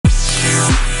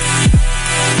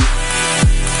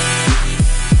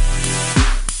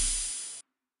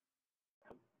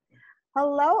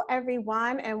Hello,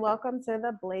 everyone, and welcome to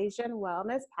the Blasian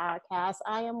Wellness Podcast.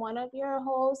 I am one of your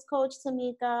hosts, Coach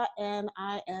Tamika, and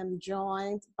I am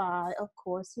joined by, of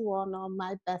course, you all know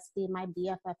my bestie, my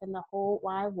BFF in the whole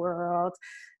wide world,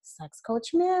 Sex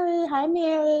Coach Mary. Hi,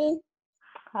 Mary.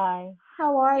 Hi,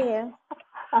 How are you?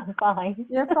 I'm fine.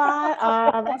 You're fine?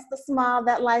 That's the smile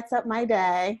that lights up my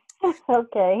day.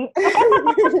 Okay.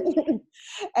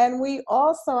 And we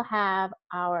also have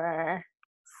our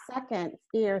second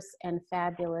fierce and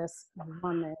fabulous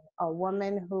woman, a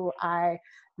woman who I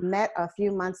met a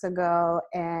few months ago,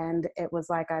 and it was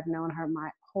like I've known her my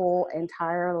whole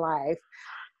entire life.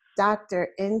 Dr.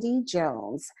 Indy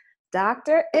Jones.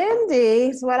 Dr.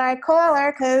 Indy is what I call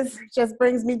her because it just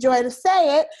brings me joy to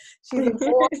say it. She's a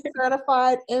board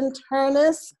certified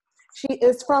internist. She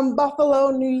is from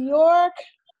Buffalo, New York,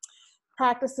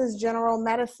 practices general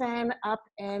medicine up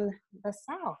in the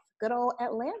South, good old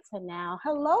Atlanta now.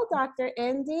 Hello, Dr.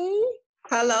 Indy.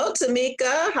 Hello,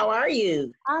 Tamika. How are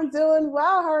you? I'm doing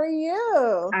well. How are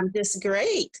you? I'm just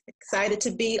great. Excited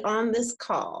to be on this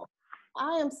call.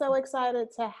 I am so excited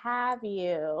to have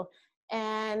you.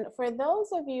 And for those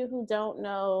of you who don't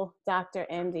know Dr.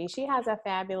 Indy, she has a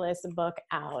fabulous book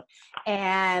out.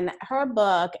 And her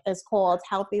book is called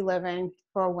Healthy Living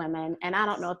for Women. And I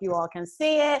don't know if you all can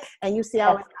see it. And you see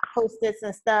all the post-its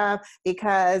and stuff,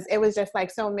 because it was just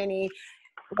like so many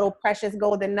little precious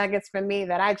golden nuggets for me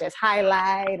that I just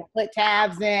highlight and put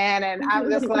tabs in. And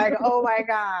I'm just like, oh my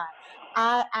God.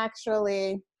 I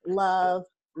actually love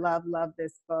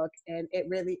this book. And it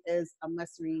really is a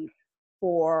must read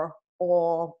for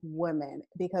all women,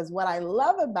 because what I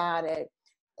love about it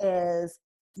is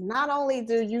not only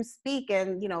do you speak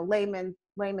in,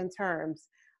 layman terms,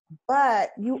 but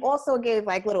you also gave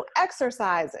like little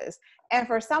exercises. And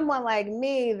for someone like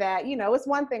me that, it's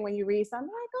one thing when you read something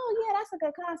like, oh yeah, that's a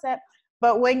good concept.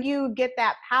 But when you get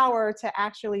that power to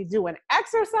actually do an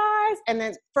exercise, and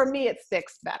then for me, it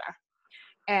sticks better.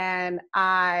 And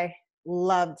I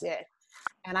loved it.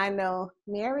 And I know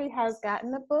Mary has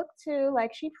gotten the book too,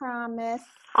 like she promised.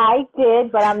 I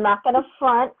did, but I'm not going to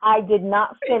front. I did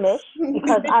not finish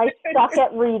because I suck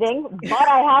at reading. But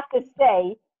I have to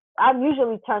say, I'm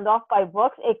usually turned off by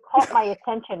books. It caught my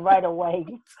attention right away.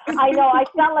 I know I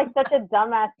sound like such a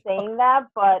dumbass saying that,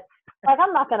 but like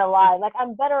I'm not going to lie. Like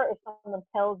I'm better if someone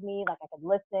tells me, like I could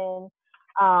listen.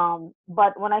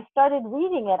 But when I started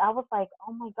reading it, I was like,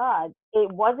 oh my God,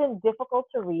 it wasn't difficult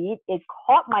to read. It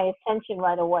caught my attention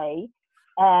right away,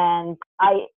 and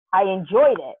I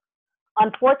enjoyed it.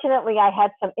 Unfortunately, I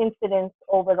had some incidents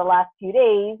over the last few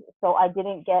days, so I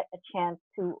didn't get a chance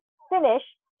to finish,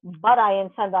 but I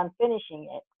intend on finishing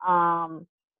it.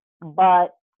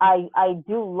 But I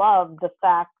do love the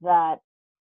fact that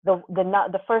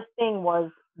the first thing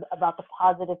was about the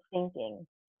positive thinking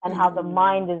and how the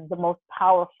mind is the most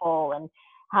powerful, and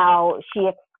how she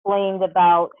explained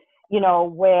about,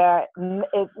 where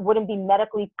it wouldn't be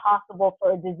medically possible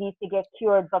for a disease to get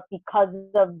cured, but because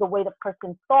of the way the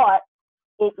person thought,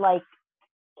 it like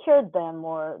cured them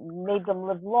or made them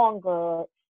live longer.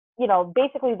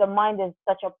 Basically the mind is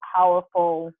such a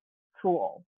powerful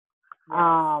tool.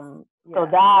 Yes. So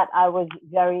that I was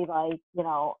very like,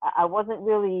 I wasn't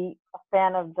really a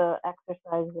fan of the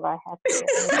exercise that I had to do.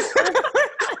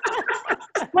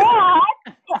 But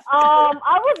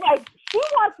I was like, she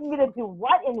wants me to do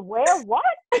what and where? What?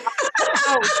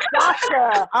 Oh,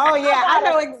 doctor. Oh yeah, I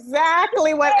know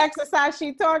exactly what exercise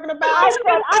she's talking about. I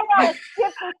said I gotta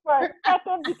skip this for a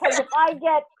second, because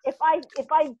if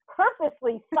I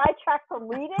purposely sidetrack from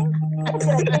reading, it's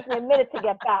gonna take me a minute to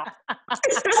get back. I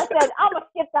said I'm gonna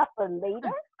skip that for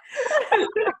later.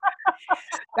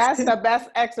 That's the best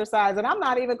exercise. And I'm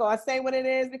not even going to say what it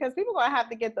is, because people are going to have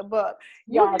to get the book.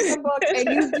 You get the book and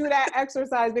you do that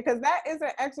exercise, because that is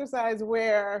an exercise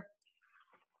where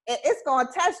it's going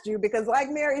to test you, because like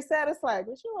Mary said, it's like,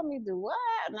 what you want me to do? What?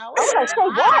 No, I was like, say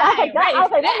what? I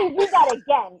was like, let me read that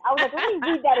again. I was like, let me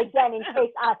read that again in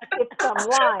case I skip some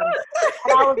lines.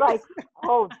 And I was like,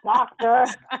 oh, doctor.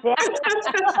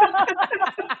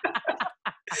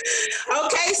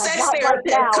 Okay, sex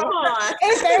therapist, come on.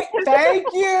 Thank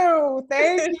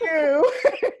you.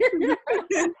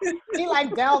 She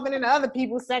like delving into other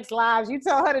people's sex lives. You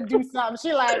tell her to do something,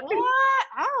 she like, what?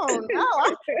 I don't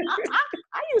know.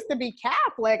 I used to be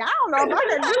Catholic. I don't know if I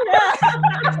can do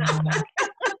that.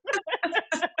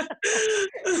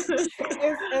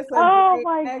 It's a oh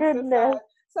my exercise. Goodness.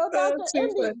 So Dr.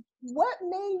 Indy, what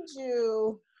made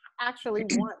you actually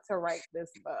want to write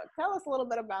this book? Tell us a little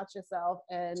bit about yourself,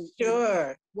 and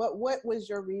sure. What was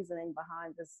your reasoning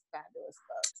behind this fabulous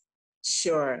book?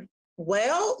 Sure.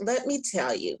 Well, let me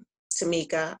tell you,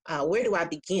 Tamika. Where do I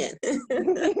begin?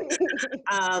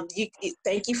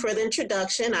 Thank you for the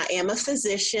introduction. I am a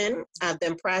physician. I've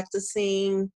been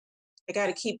practicing, I got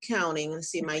to keep counting. Let's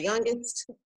see, my youngest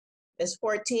is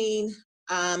 14,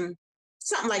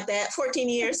 something like that, 14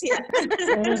 years. Yeah.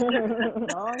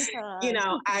 Long time. You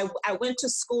know, I went to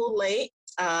school late.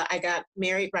 I got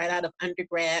married right out of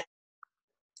undergrad.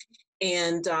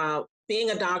 And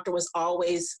being a doctor was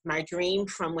always my dream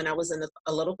from when I was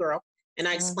a little girl. And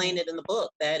I explained it in the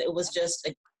book that it was just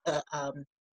a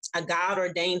God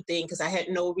ordained thing because I had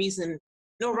no reason,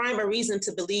 no rhyme or reason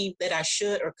to believe that I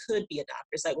should or could be a doctor.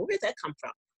 It's like, well, where did that come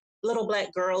from? Little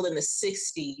black girl in the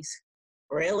 60s.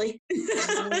 Really?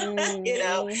 You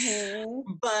know,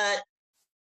 but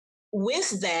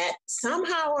with that,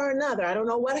 somehow or another, I don't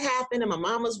know what happened in my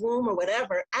mama's womb or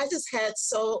whatever, I just had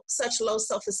such low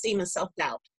self-esteem and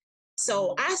self-doubt.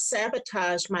 So I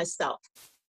sabotaged myself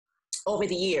over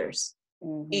the years.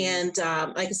 And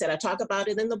like I said, I talk about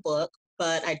it in the book,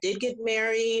 but I did get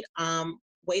married,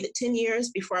 waited 10 years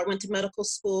before I went to medical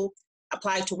school,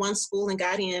 applied to one school and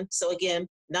got in. So again,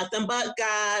 nothing but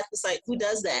God. It's like, who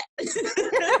does that?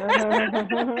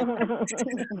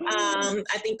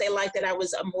 I think they liked that I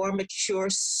was a more mature,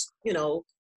 you know,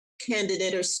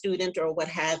 candidate or student or what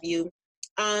have you.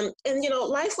 And, you know,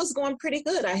 life was going pretty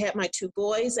good. I had my 2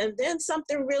 boys, and then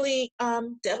something really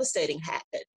devastating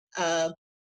happened.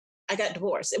 I got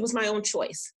divorced. It was my own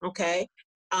choice, okay?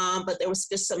 But there was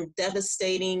just some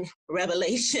devastating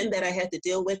revelation that I had to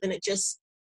deal with, and it just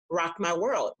rocked my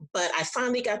world. But I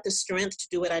finally got the strength to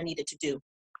do what I needed to do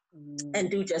and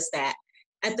do just that.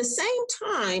 At the same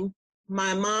time,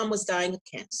 my mom was dying of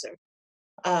cancer.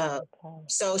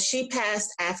 So she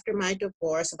passed after my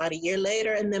divorce about a year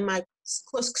later. And then my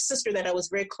close sister that I was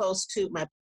very close to, my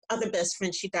other best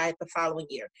friend, she died the following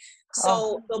year.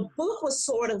 So the book was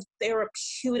sort of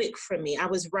therapeutic for me. I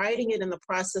was writing it in the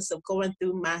process of going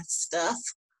through my stuff.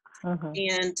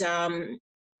 And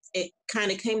it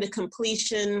kind of came to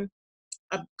completion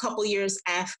a couple years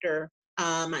after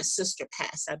my sister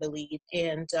passed, I believe.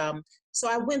 And so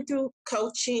I went through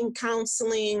coaching,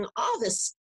 counseling, all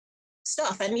this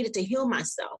stuff. I needed to heal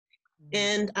myself.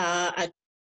 And I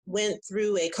went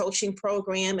through a coaching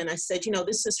program, and I said, you know,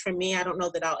 this is for me. I don't know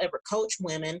that I'll ever coach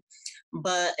women.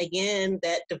 But again,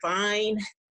 that divine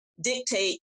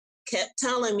dictate kept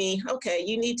telling me, okay,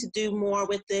 you need to do more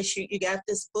with this. You got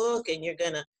this book, and you're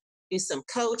going to do some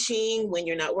coaching when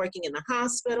you're not working in the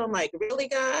hospital. I'm like, really,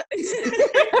 God?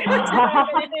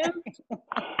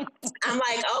 I'm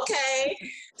like, okay.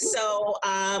 So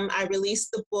I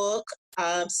released the book,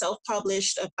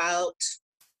 self-published about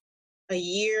a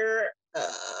year,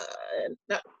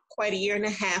 not quite a year and a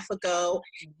half ago.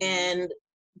 And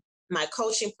my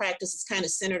coaching practice is kind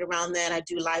of centered around that. I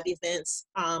do live events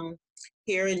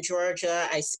here in Georgia.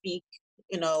 I speak,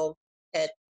 you know,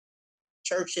 at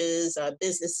churches,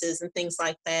 businesses, and things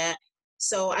like that.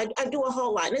 So I do a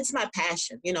whole lot, and it's my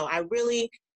passion. You know, I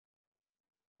really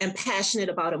am passionate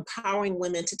about empowering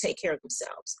women to take care of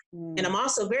themselves. And I'm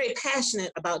also very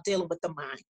passionate about dealing with the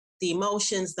mind, the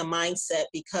emotions, the mindset,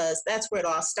 because that's where it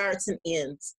all starts and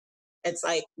ends. It's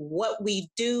like what we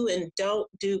do and don't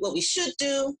do, what we should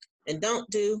do and don't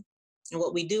do, and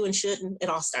what we do and shouldn't, it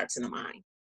all starts in the mind.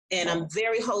 And I'm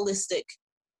very holistic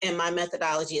in my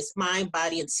methodology. It's mind,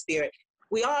 body, and spirit.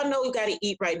 We all know we got to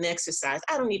eat right and exercise.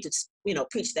 I don't need to, you know,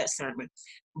 preach that sermon.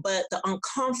 But the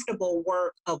uncomfortable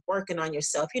work of working on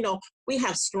yourself, you know, we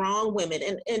have strong women,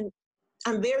 and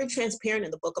I'm very transparent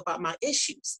in the book about my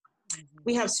issues.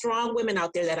 We have strong women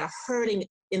out there that are hurting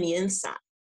in the inside.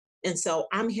 And so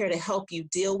I'm here to help you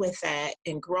deal with that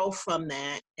and grow from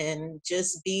that and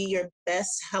just be your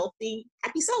best, healthy,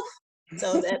 happy self.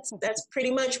 So that's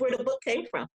pretty much where the book came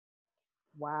from.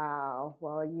 Wow.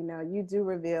 Well, you know, you do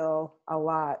reveal a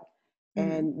lot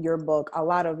in your book, a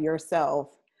lot of yourself,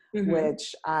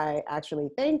 which I actually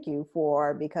thank you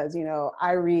for, because, you know,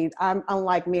 I'm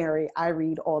unlike Mary, I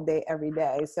read all day, every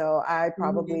day. So I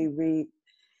probably read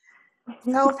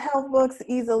self-help books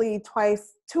easily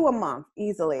 2 a month,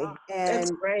 easily. And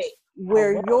that's great.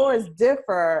 Where yours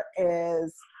differ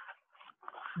is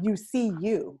you see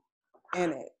you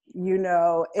in it. You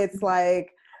know, it's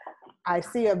like, I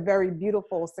see a very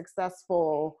beautiful,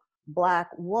 successful Black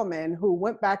woman who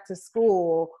went back to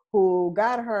school, who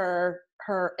got her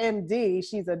MD.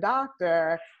 She's a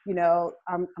doctor. You know,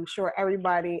 I'm sure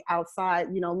everybody outside,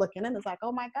 you know, looking in is like,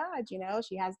 oh my God, you know,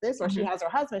 she has this, or she has her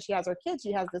husband, she has her kids,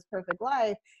 she has this perfect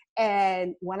life.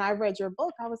 And when I read your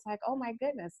book, I was like, oh my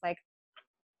goodness, like,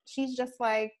 she's just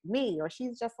like me, or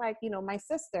she's just like, you know, my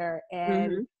sister.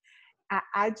 And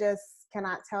I just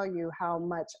cannot tell you how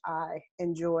much I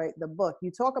enjoyed the book.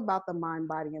 You talk about the mind,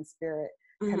 body, and spirit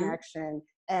connection,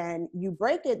 and you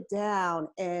break it down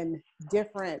in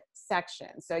different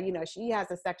sections. So, she has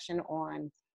a section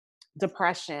on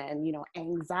depression,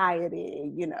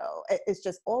 anxiety, it's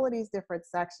just all of these different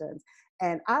sections.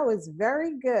 And I was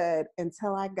very good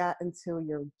until I got into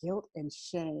your guilt and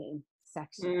shame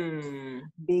section,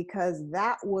 because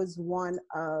that was one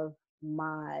of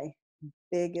my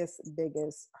biggest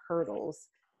hurdles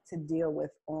to deal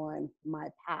with on my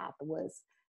path, was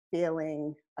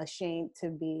feeling ashamed to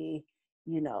be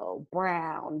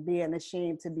brown, being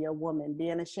ashamed to be a woman,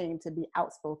 being ashamed to be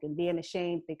outspoken, being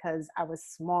ashamed because I was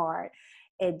smart.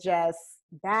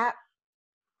 That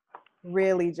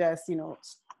really just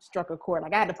struck a chord.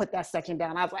 Like, I had to put that section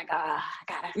down. I was like, I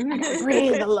gotta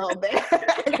breathe a little bit.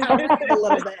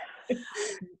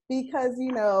 Because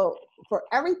for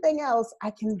everything else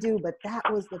I can do, but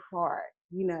that was the part,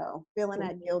 feeling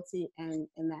that guilty and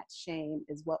that shame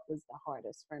is what was the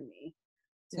hardest for me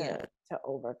to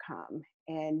overcome.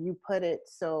 And you put it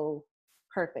so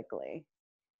perfectly,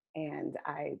 and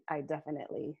I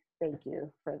definitely thank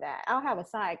you for that. I'll have a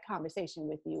side conversation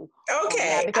with you.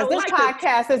 Okay. Because this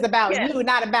podcast is about you,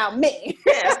 not about me.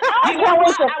 Yes. I can't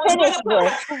wait to finish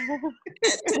this.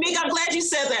 Tamika, I'm glad you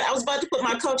said that. I was about to put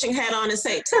my coaching hat on and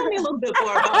say, tell me a little bit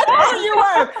more about I that. knew you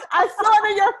were. I saw it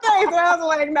in your face, and I was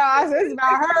like, no, this is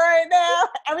about her right now.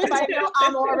 Everybody know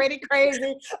I'm already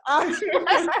crazy.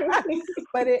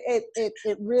 But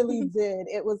it really did.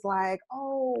 It was like,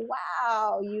 oh,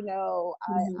 wow, I know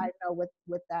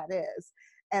what that is.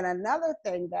 And another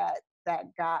thing that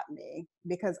got me,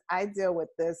 because I deal with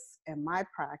this in my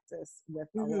practice with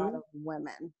a lot of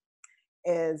women,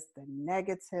 is the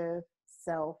negative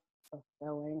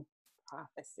self-fulfilling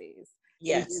prophecies.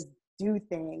 Yes. They just do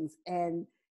things and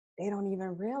they don't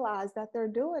even realize that they're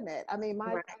doing it. I mean,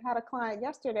 I had a client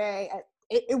yesterday,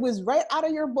 it was right out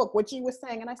of your book, what you were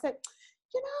saying. And I said,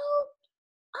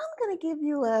 I'm going to give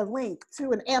you a link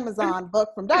to an Amazon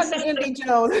book from Dr. Indy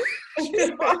Jones.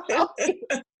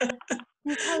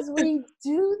 Because we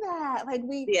do that. Like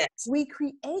we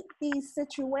create these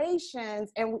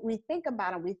situations and we think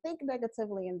about them, we think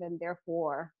negatively, and then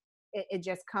therefore it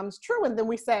just comes true. And then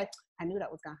we say, I knew that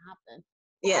was going to happen.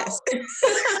 Yes.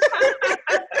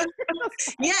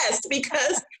 Yes,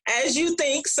 because as you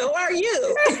think, so are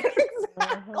you.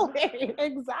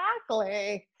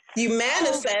 Exactly. You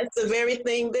manifest the very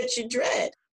thing that you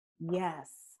dread. Yes.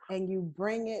 And you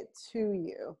bring it to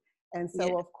you. And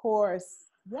so, of course,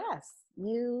 yes,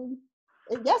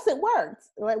 it worked.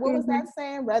 Like, what was that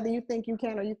saying? Whether you think you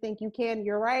can or you think you can,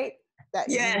 you're right. That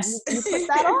yes. You put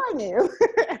that on you.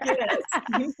 Yes.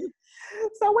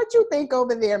 So what you think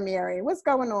over there, Mary? What's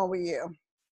going on with you?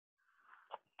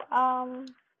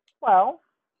 Well,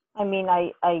 I mean,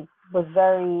 I was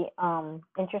very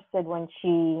interested when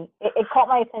it caught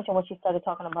my attention when she started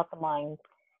talking about the mind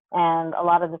and a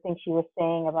lot of the things she was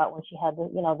saying about when she had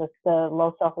the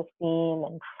low self-esteem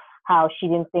and how she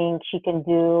didn't think she can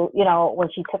do, when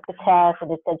she took the test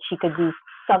and it said she could do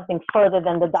something further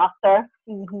than the doctor.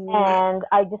 And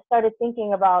I just started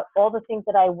thinking about all the things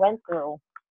that I went through,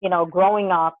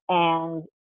 growing up. And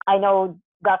I know,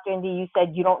 Dr. Indy, you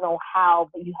said you don't know how,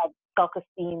 but you had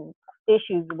self-esteem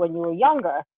issues when you were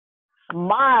younger.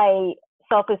 My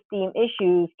self-esteem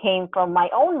issues came from my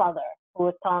own mother, who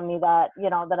was telling me that,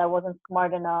 that I wasn't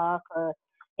smart enough, or,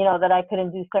 that I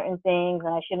couldn't do certain things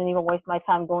and I shouldn't even waste my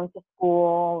time going to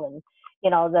school, and,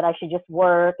 that I should just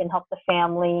work and help the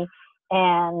family.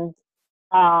 And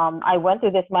I went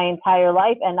through this my entire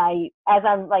life. And as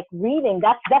I'm like reading,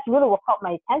 that's really what caught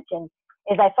my attention,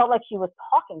 is I felt like she was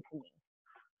talking to me.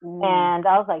 And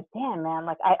I was like, damn, man,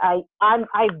 like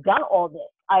I've done all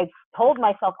this. I've told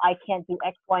myself I can't do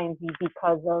X, Y, and Z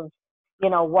because of,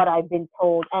 what I've been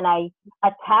told. And I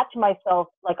attach myself,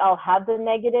 like I'll have the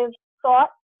negative thought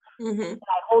and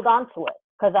I hold on to it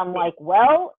because I'm like,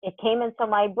 well, it came into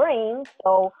my brain.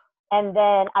 So, and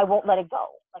then I won't let it go.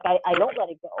 Like I don't let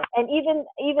it go. And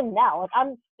even now, like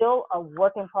I'm still a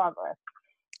work in progress.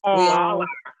 And we all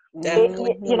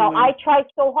are. I tried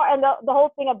so hard. And the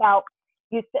whole thing about,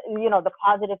 the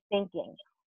positive thinking,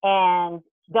 and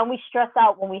then we stress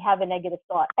out when we have a negative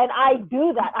thought. And I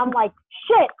do that. I'm like,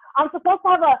 shit, I'm supposed to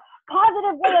have a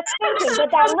positive way of thinking,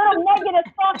 but that little negative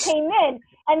thought came in,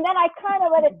 and then I kind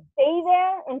of let it stay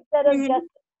there instead of just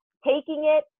taking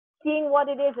it, seeing what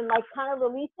it is, and like kind of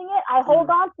releasing it. I hold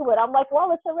on to it. I'm like,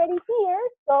 well, it's already here,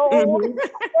 so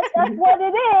that's what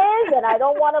it is, and I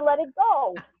don't want to let it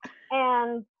go.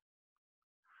 And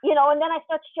and then I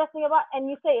start stressing about, and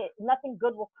you say nothing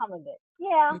good will come of it.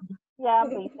 Yeah, Yeah,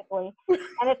 basically.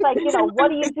 And it's like, you know, what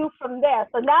do you do from there?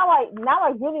 So now I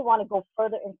really want to go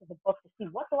further into the book to see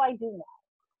what do I do now,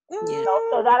 Yeah. you know,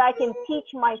 so that I can teach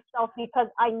myself, because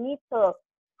I need to,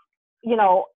 you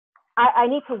know, I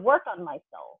need to work on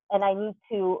myself, and I need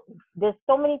to, there's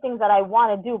so many things that I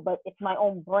want to do, but it's my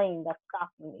own brain that's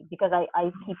stopping me, because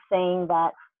I keep saying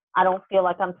that I don't feel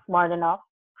like I'm smart enough.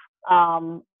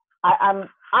 Um,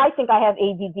 I think I have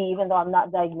ADD, even though I'm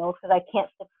not diagnosed, because I can't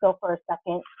sit still for a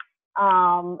second.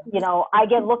 You know, I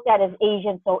get looked at as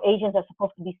Asian, so Asians are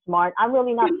supposed to be smart. I'm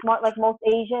really not smart like most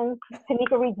Asians.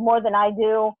 Tanika reads more than I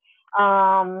do.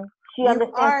 She You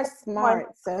understands are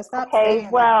smart, so stop okay,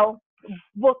 saying well,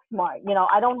 book smart. You know,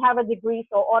 I don't have a degree,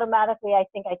 so automatically I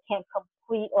think I can't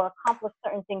complete or accomplish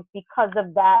certain things because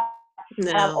of that. And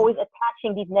I'm No. always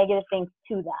attaching these negative things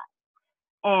to that.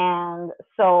 And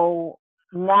so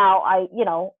now I, you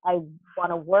know, I want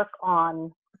to work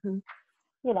on, Mhm.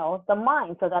 you know, the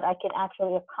mind, so that I can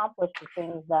actually accomplish the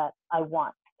things that I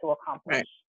want to accomplish. Right.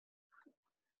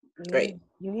 that. Great.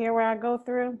 You hear where I go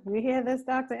through? You hear this,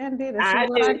 Dr. Indy? This I is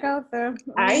what I do. go through.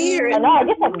 I hear it. I know, I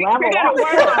just like ramble We're gonna on.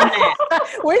 work on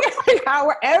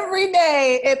that. Every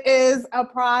day it is a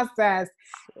process.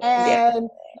 Yeah. And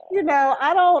you know,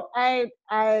 I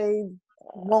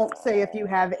won't say if you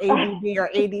have ADD or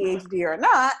ADHD or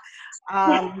not,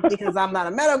 because I'm not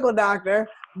a medical doctor,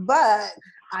 but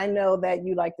I know that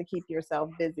you like to keep yourself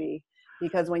busy,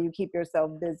 because when you keep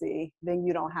yourself busy, then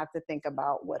you don't have to think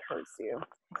about what hurts you,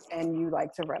 and you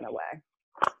like to run away.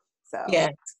 So Yeah.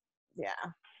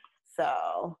 yeah.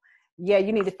 So yeah,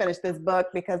 you need to finish this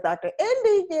book, because Dr.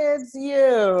 Indy gives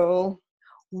you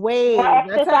More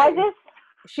waves. exercises?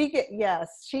 She gives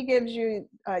you,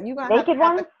 you're going to Naked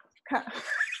have ones? to.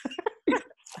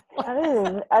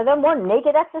 Are there more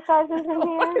naked exercises in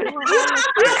here?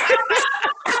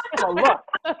 Well, look.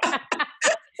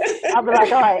 I'll be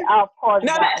like, all right, I'll pause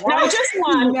No, that one. no, just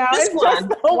one. No, Just it's one. just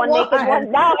the One naked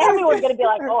one. Now everyone's gonna be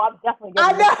like, oh, I'm definitely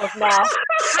I getting this know. book now.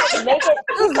 Naked,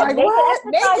 It's like, naked what?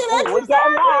 exercise. Naked Oh, we're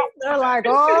getting that. exercises? They're like,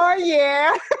 oh,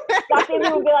 yeah. Dr. Amy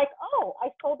will be like, oh, I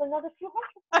sold another few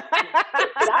hundred.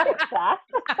 That is fast.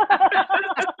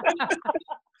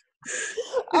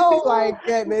 Oh my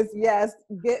goodness, yes.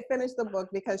 Finish the book,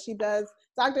 because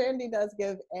Dr. Indy does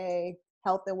give a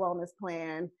health and wellness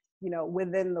plan, you know,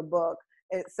 within the book.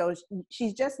 So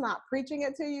she's just not preaching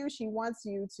it to you. She wants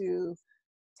you to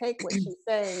take what she's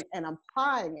saying and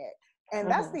applying it. And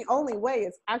that's the only way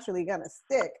it's actually going to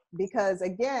stick, because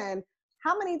again,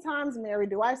 how many times, Mary,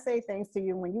 do I say things to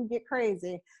you when you get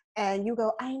crazy and you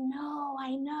go, I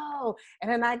know. And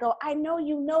then I go, I know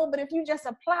you know, but if you just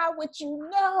apply what you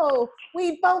know,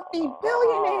 we'd both be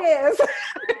billionaires.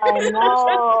 I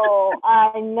know.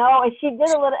 And she did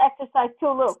a little exercise too,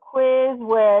 a little quiz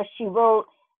where she wrote,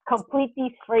 complete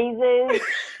these phrases,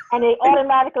 and they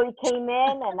automatically came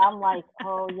in, and I'm like,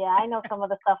 oh yeah, I know some of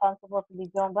the stuff I'm supposed to be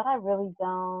doing, but I really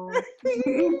don't.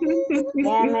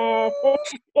 Damn it.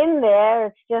 It's in there.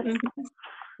 It's just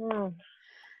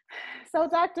So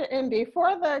Dr. Indy,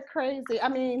 for the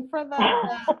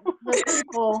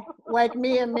people like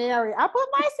me and Mary, I put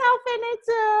myself in it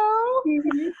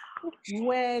too.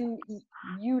 When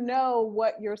you know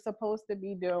what you're supposed to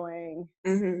be doing,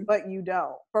 but you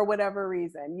don't, for whatever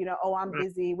reason, you know, oh, I'm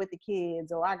busy with the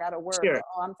kids, or I gotta work, Sure. or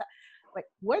oh, like,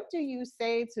 what do you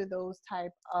say to those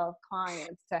type of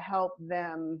clients to help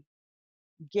them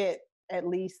get at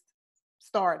least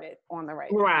started on the right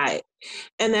path? Right.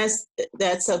 And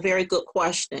that's a very good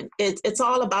question. It's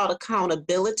all about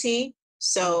accountability.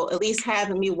 So at least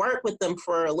having me work with them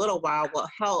for a little while will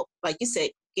help, like you said,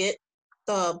 get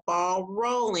the ball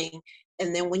rolling.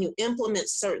 And then when you implement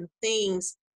certain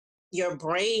things, your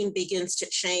brain begins to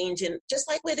change. And just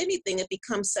like with anything, it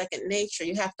becomes second nature.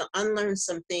 You have to unlearn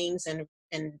some things and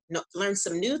learn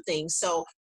some new things. So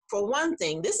for one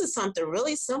thing, this is something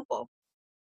really simple.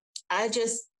 I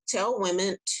just tell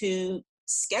women to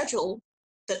schedule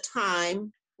the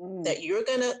time that you're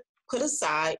going to put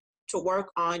aside to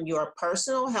work on your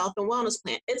personal health and wellness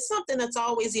plan. It's something that's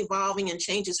always evolving and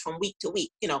changes from week to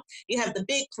week. You know, you have the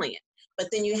big plan, but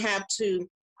then you have to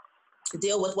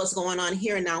deal with what's going on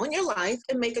here and now in your life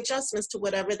and make adjustments to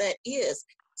whatever that is.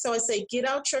 So I say, get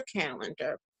out your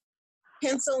calendar,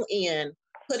 pencil in,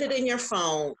 put it in your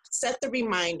phone, set the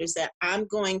reminders that I'm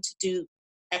going to do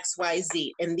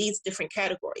XYZ in these different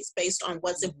categories based on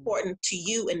what's important to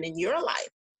you and in your life.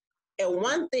 And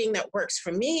one thing that works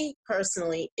for me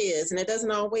personally is, and it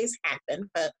doesn't always happen,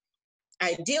 but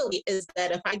ideally is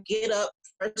that if I get up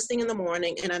first thing in the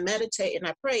morning and I meditate and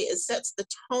I pray, it sets the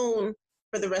tone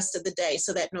for the rest of the day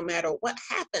so that no matter what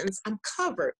happens, I'm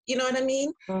covered. You know what I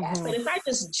mean? But if I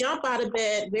just jump out of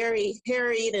bed very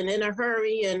harried and in a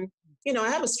hurry, and I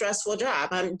have a stressful job.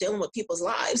 I'm dealing with people's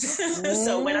lives.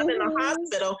 So when I'm in the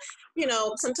hospital,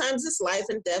 sometimes it's life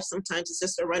and death. Sometimes it's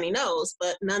just a runny nose.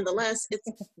 But nonetheless,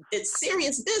 it's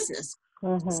serious business.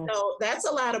 So that's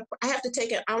I have to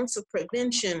take an ounce of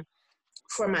prevention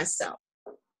for myself.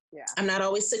 Yeah. I'm not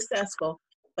always successful,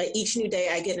 but each new day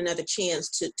I get another chance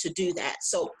to do that.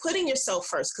 So putting yourself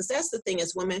first, because that's the thing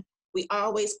as women, we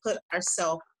always put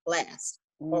ourselves last,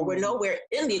 or we're nowhere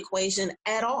in the equation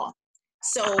at all.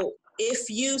 So if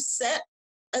you set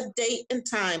a date and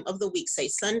time of the week, say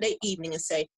Sunday evening, and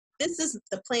say, this is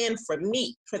the plan for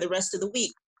me for the rest of the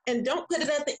week, and don't put it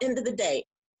at the end of the day.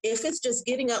 If it's just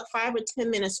getting up 5 or 10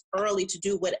 minutes early to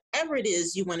do whatever it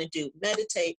is you want to do,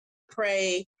 meditate,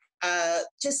 pray,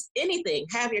 just anything,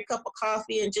 have your cup of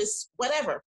coffee and just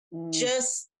whatever.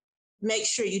 Just make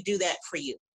sure you do that for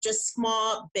you. Just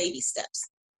small baby steps.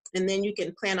 And then you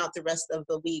can plan out the rest of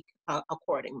the week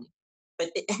accordingly.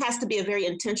 But it has to be a very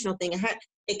intentional thing.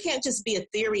 It can't just be a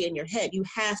theory in your head. You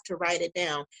have to write it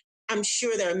down. I'm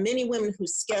sure there are many women who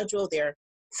schedule their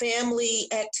family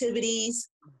activities.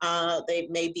 They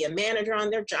may be a manager on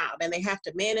their job and they have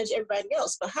to manage everybody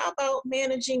else. But how about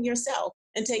managing yourself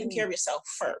and taking care of yourself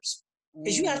first?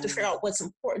 Because you have to figure out what's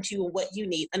important to you and what you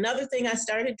need. Another thing I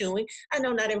started doing, I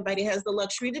know not everybody has the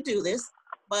luxury to do this,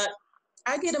 but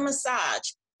I get a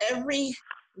massage every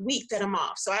week that I'm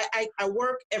off. So I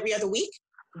work every other week.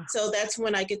 So that's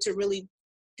when I get to really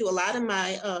do a lot of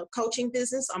my coaching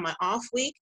business on my off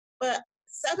week. But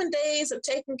 7 days of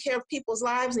taking care of people's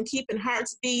lives and keeping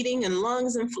hearts beating and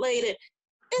lungs inflated,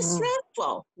 it's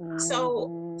stressful.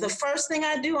 So the first thing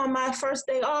I do on my first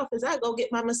day off is I go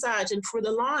get my massage. And for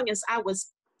the longest, I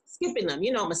was skipping them.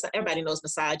 Everybody knows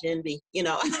massage envy,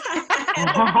 Yes.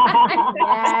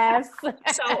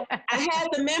 So I have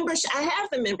the membership.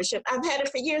 I've had it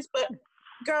for years, but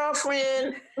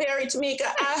girlfriend, Mary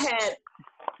Tamika,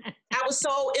 I was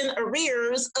so in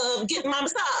arrears of getting my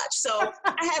massage. So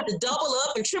I had to double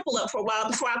up and triple up for a while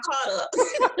before I caught up.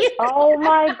 Oh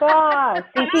my gosh.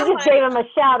 See, she just gave him a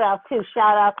shout out too.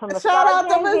 Shout out to Massage Shout out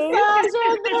to Envy. Massage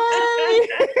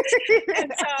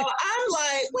And so I'm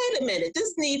like, wait a minute,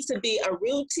 this needs to be a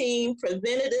routine,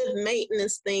 preventative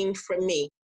maintenance thing for me.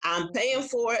 I'm paying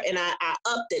for it and I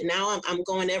upped it. Now I'm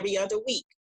going every other week.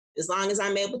 As long as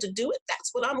I'm able to do it, that's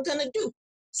what I'm going to do.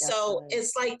 So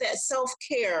it's like that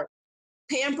self-care.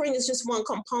 Pampering is just one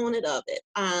component of it.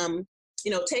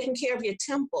 Taking care of your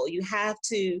temple. You have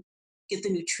to get the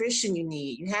nutrition you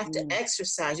need. You have to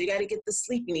exercise. You got to get the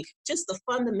sleep you need. Just the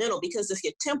fundamental, because if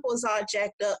your temple is all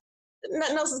jacked up,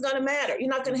 nothing else is going to matter. You're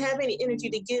not going to have any energy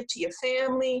to give to your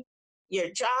family, your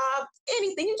job,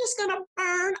 anything. You're just going to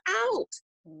burn out.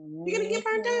 You're going to get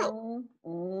burned out.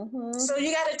 So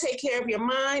you got to take care of your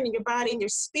mind and your body and your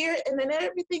spirit, and then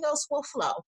everything else will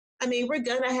flow. I mean, we're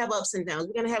going to have ups and downs.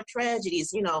 We're going to have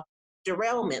tragedies,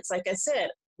 derailments. Like I said,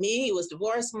 me was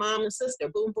divorced, mom and sister,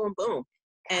 boom, boom, boom.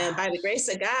 And by the grace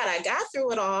of God, I got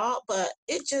through it all, but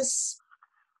it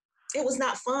was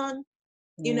not fun,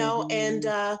 and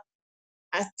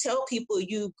I tell people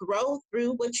you grow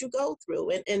through what you go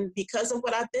through. And because of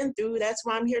what I've been through, that's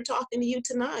why I'm here talking to you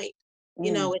tonight.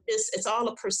 It's all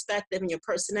a perspective and your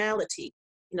personality.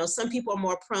 Some people are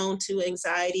more prone to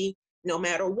anxiety no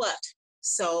matter what.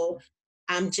 So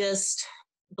I'm just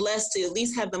blessed to at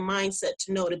least have the mindset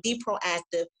to know to be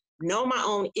proactive, know my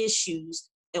own issues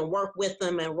and work with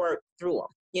them and work through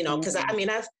them, because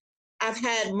I've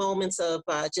had moments of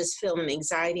just feeling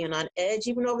anxiety and on edge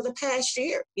even over the past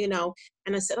year, and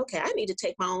I said, okay, I need to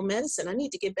take my own medicine. I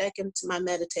need to get back into my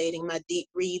meditating, my deep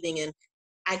breathing, and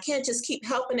I can't just keep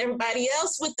helping everybody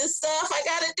else with this stuff. I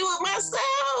got to do it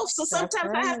myself. So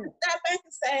sometimes I have to step back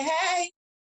and say, hey,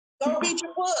 go read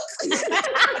your book.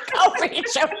 Go read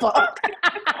your book.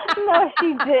 No,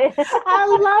 she did. I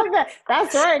love that.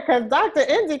 That's right, because Dr.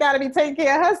 Indy got to be taking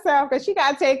care of herself because she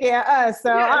got to take care of us.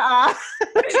 So, yes.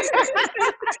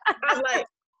 I'm like,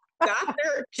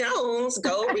 Dr. Jones,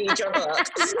 go read your book.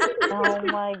 Oh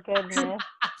my goodness.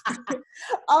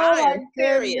 Oh my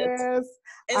serious. goodness.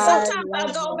 And sometimes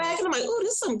I'll go back and I'm like, oh,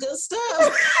 this is some good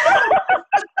stuff.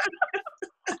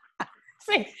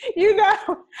 See,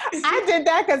 I did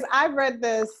that because I've read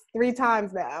this 3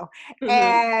 times now.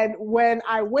 And when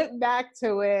I went back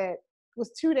to it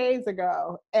was 2 days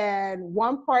ago. And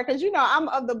one part, because I'm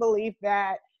of the belief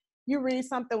that you read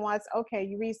something once, okay,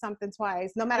 you read something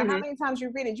twice. No matter how many times you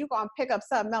read it, you're gonna pick up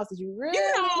something else that you really.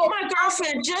 My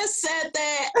girlfriend just said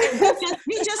that. And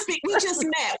we just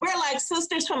met. We're like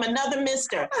sisters from another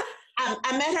mister.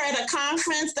 I met her at a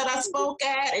conference that I spoke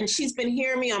at, and she's been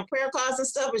hearing me on prayer calls and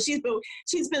stuff. But she's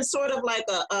been sort of like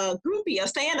a groupie, a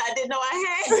fan I didn't know I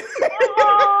had.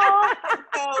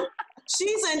 So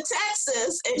she's in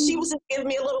Texas, and she was just giving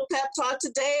me a little pep talk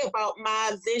today about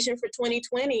my vision for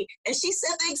 2020, and she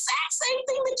said the exact same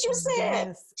thing that you said.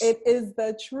 Yes, it is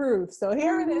the truth. So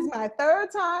here it is, my third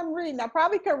time reading. I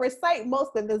probably could recite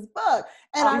most of this book,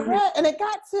 and I read, and it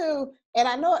got to, and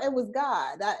I know it was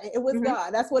God. It was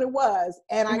God. That's what it was.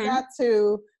 And I got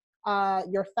to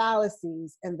your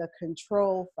fallacies and the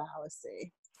control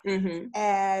fallacy.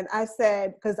 And I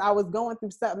said, because I was going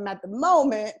through something at the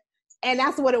moment. And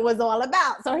that's what it was all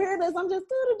about. So here it is. I'm just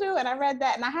do. And I read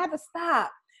that and I had to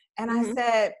stop. And I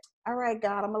said, all right,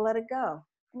 God, I'm going to let it go.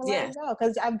 I'm going to let it go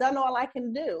because I've done all I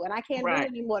can do and I can't do it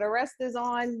anymore. The rest is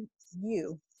on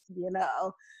you, you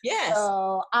know? Yes.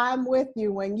 So I'm with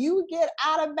you. When you get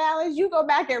out of balance, you go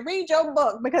back and read your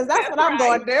book because that's what I'm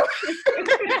going to do. You're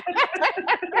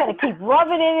going to keep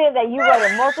rubbing it in that you read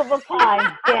it multiple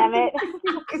times, damn it.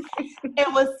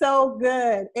 It was so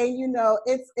good. And you know,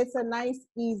 it's a nice,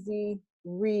 easy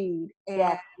read.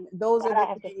 And those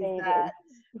are the things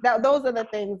those are the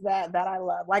things that I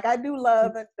love. Like I do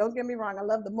love, and don't get me wrong, I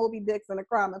love the Moby Dicks and the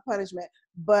Crime and Punishment,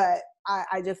 but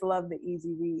I just love the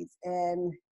easy reads.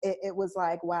 And it was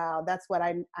like, wow, that's what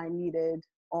I needed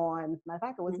on, matter of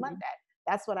fact, it was Monday.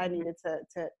 That's what I needed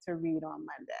to read on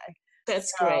Monday.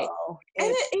 That's great.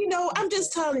 And you know, I'm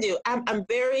just telling you, I'm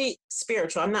very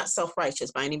spiritual. I'm not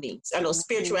self-righteous by any means. I know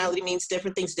spirituality means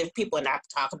different things to different people, and I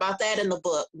talk about that in the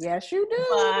book. Yes, you do.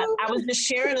 But I was just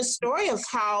sharing a story of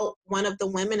how one of the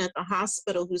women at the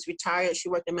hospital who's retired, she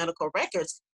worked in medical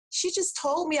records, she just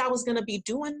told me I was going to be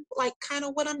doing like kind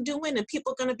of what I'm doing, and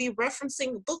people are going to be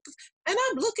referencing the book. And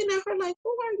I'm looking at her like, who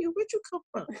are you? Where'd you come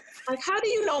from? Like, how do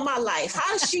you know my life?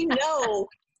 How does she know?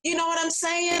 You know what I'm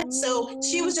saying? So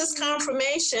she was just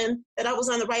confirmation that I was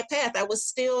on the right path. I was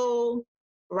still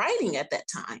writing at that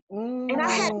time. And I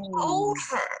had told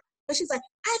her. But she's like,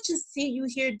 I just see you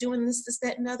here doing this,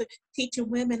 that, and other, teaching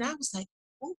women. I was like,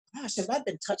 oh gosh, have I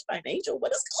been touched by an angel?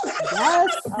 What is going on?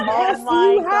 Yes,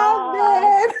 my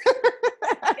God.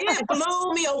 It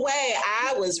blew me away.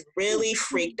 I was really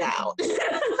freaked out.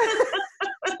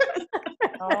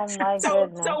 Oh my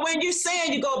goodness. So when you're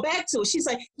saying you go back to it, she's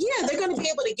like, yeah, they're going to be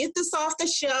able to get this off the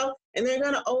shelf and they're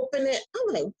going to open it.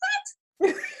 I'm like,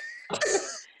 what?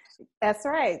 That's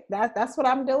right. That's what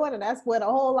I'm doing. And that's what a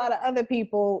whole lot of other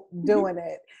people doing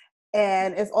it.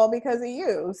 And it's all because of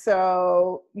you.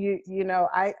 So you know,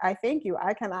 I thank you.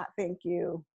 I cannot thank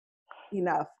you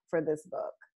enough for this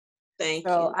book. Thank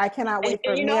you. I cannot wait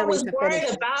for you know, Mary to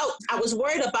finish. I was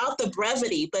worried about the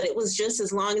brevity, but it was just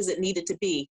as long as it needed to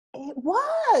be. It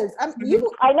was.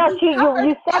 I know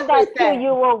you said that too.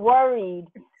 You were worried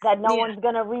that no one's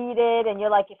gonna read it, and you're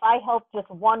like, if I help just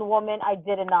one woman, I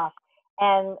did enough.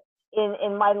 And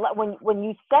in my when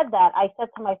you said that, I said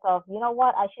to myself, you know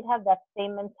what? I should have that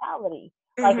same mentality.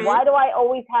 Like, why do I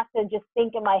always have to just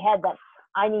think in my head that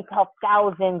I need to help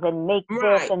thousands and make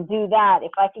this and do that?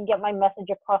 If I can get my message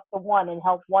across to one and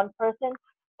help one person,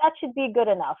 that should be good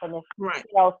enough. And if you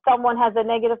know someone has a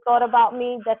negative thought about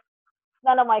me, that's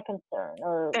none of my concern.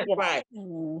 Or you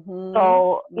know.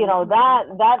 So you know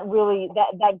that really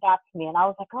that got to me, and I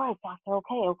was like, all right, doctor,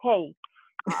 okay,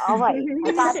 all right,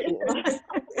 I got you.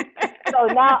 So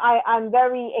now I'm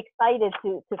very excited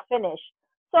to finish.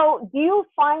 So do you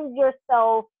find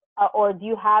yourself, or do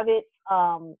you have it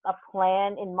a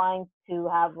plan in mind to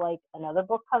have like another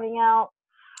book coming out,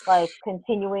 like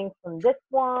continuing from this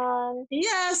one?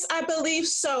 Yes, I believe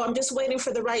so. I'm just waiting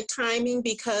for the right timing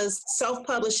because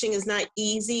self-publishing is not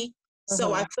easy.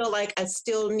 So I feel like I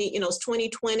still need, you know, it's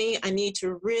 2020. I need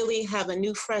to really have a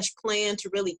new, fresh plan to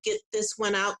really get this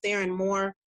one out there in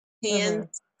more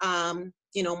hands,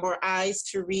 you know, more eyes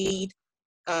to read.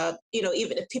 You know,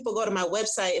 even if people go to my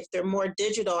website, if they're more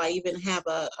digital, I even have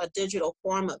a digital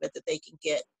form of it that they can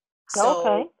get.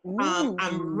 So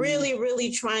I'm really, really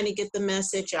trying to get the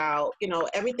message out. You know,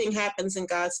 everything happens in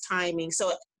God's timing.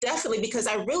 So definitely, because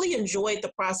I really enjoyed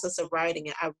the process of writing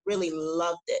it. I really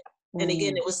loved it. And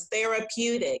again, it was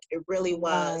therapeutic. It really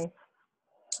was.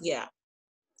 Yeah.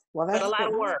 Well, but a lot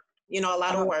of work, you know, a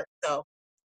lot of work. So,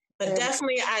 but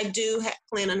definitely I do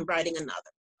plan on writing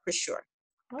another for sure.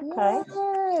 Okay.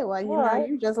 Yay. Well, you know,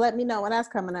 you just let me know when that's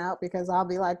coming out because I'll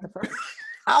be like the first.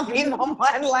 I'll be the one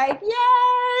like,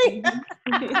 yay!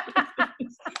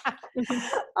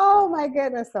 Oh my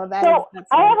goodness. So that So that's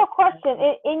I have really a question.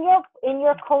 In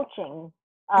your coaching,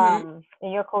 Mhm.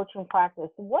 in your coaching practice,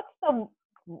 what's the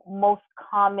most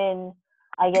common,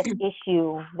 I guess,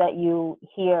 issue that you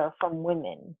hear from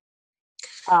women?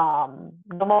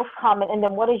 The most common, and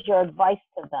then what is your advice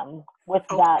to them with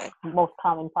that Okay. most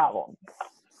common problem?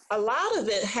 A lot of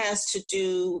it has to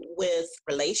do with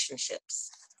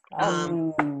relationships.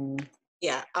 Oh, Mm.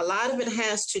 Yeah, a lot of it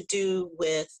has to do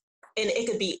with, and it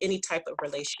could be any type of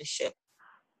relationship.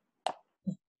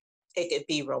 It could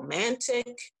be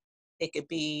romantic. It could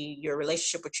be your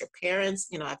relationship with your parents.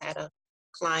 You know, I've had a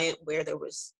client where there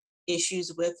was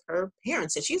issues with her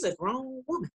parents, and she's a grown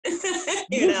woman.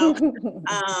 you know,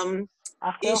 um,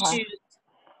 I feel her. issues,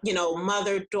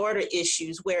 mother-daughter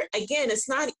issues where, again, it's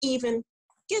not even,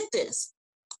 get this,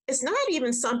 it's not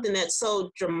even something that's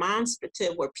so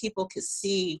demonstrative where people can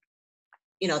see,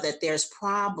 that there's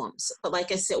problems. But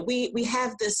like I said, we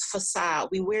have this facade,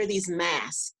 we wear these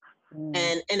masks, Mm.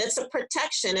 and it's a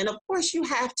protection. And of course you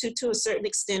have to a certain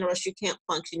extent, or else you can't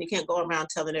function. You can't go around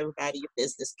telling everybody your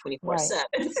business Right.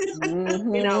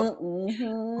 24/7. you know, Mhm,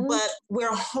 mhm. but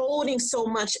we're holding so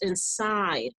much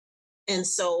inside. And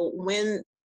so when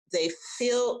they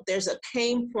feel there's a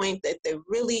pain point that they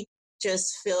really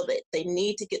just feel that they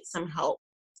need to get some help,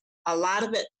 a lot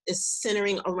of it is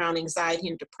centering around anxiety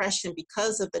and depression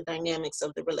because of the dynamics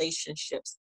of the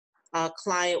relationships.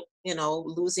 Client,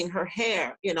 losing her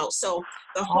hair, so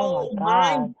the Oh my whole God.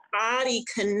 mind body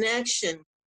connection,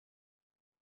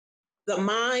 the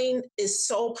mind is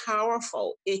so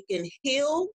powerful. It can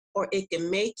heal or it can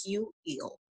make you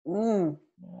ill. Mm.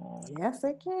 Mm. Yes,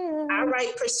 it I can.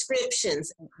 write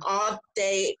prescriptions all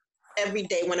day, every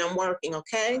day when I'm working,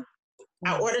 okay?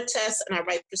 I Mm. order tests and I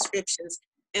write prescriptions.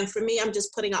 And for me, I'm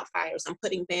just putting out fires. I'm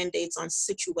putting band-aids on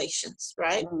situations,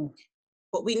 right? Mm.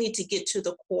 But we need to get to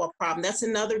the core problem. That's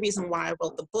another reason why I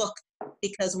wrote the book,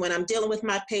 because when I'm dealing with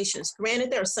my patients,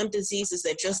 granted, there are some diseases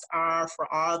that just are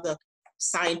for all the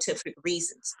scientific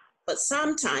reasons. But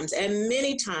sometimes, and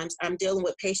many times, I'm dealing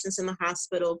with patients in the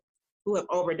hospital who have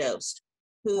overdosed,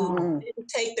 who Oh. Mm. didn't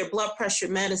take their blood pressure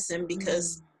medicine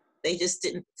because they just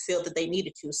didn't feel that they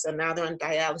needed to. So now they're on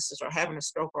dialysis or having a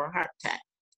stroke or a heart attack.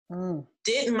 Mm.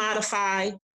 Didn't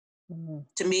modify, Mm.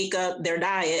 Tamika, their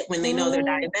diet when they know they're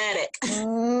Mm. diabetic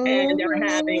and they're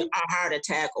having Mhm. a heart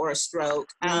attack or a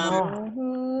stroke. Oh.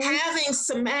 Mhm. Having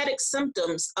somatic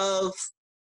symptoms of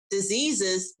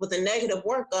diseases with a negative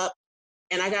workup,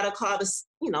 and I got to call this,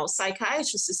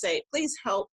 psychiatrist to say, please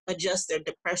help adjust their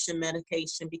depression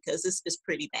medication because this is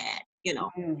pretty bad.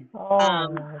 Mm. Oh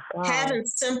Um, my God. having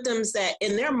symptoms that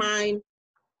in their mind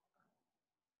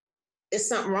is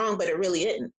something wrong, but it really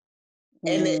isn't.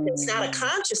 And it's not a Mm.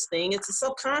 conscious thing; it's a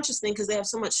subconscious thing because they have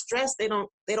so much stress they don't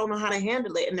know how to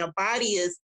handle it, and their body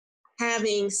is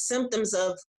having symptoms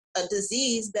of a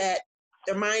disease that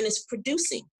their mind is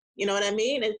producing. You know what I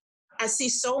mean? And I see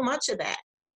so much of that.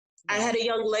 I Yeah. had a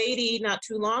young lady not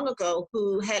too long ago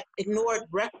who had ignored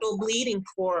rectal bleeding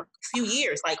for a few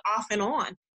years, like off and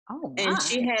on. Oh And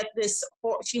she my. had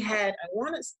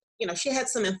she had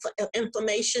some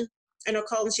inflammation in her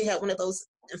colon. She had one of those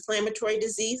inflammatory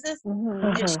diseases, Mhm.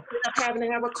 and she Mhm. ended up having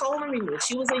to have her colon removed.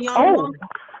 She was a young Oh. woman,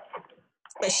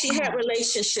 but she had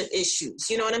relationship issues.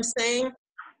 You know what I'm saying?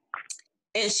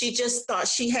 And she just thought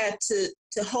she had to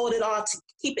hold it all, to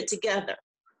keep it together,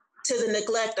 to the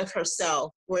neglect of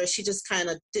herself, where she just kind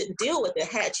of didn't deal with it.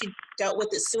 Had she dealt with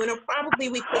it sooner, probably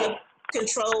we could have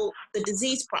controlled the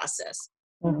disease process.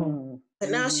 Mhm. Mm. But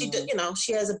now Mhm.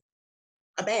 she has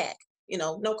a bag,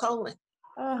 no colon.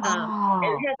 Ah. um,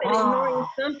 and Oh had been ignoring God.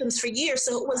 symptoms for years,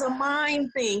 so it was a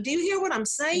mind thing. Do you hear what I'm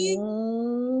saying? I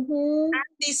Mhm.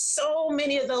 see so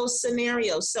many of those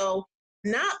scenarios. So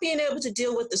not being able to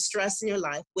deal with the stress in your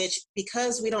life, which,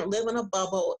 because we don't live in a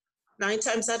bubble, 9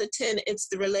 times out of 10, it's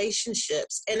the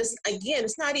relationships. And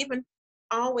it's not even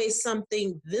always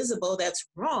something visible that's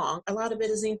wrong. A lot of it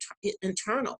is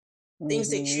internal. Things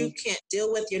that you Mhm. can't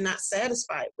deal with, you're not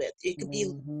satisfied with. It could be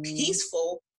Mhm.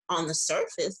 peaceful on the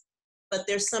surface, but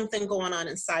there's something going on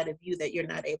inside of you that you're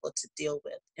not able to deal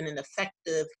with in an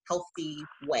effective, healthy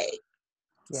way.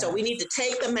 So we need to Yes.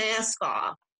 take the mask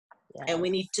off and we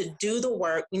Yes. need to do the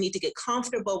work. We need to get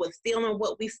comfortable with feeling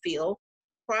what we feel,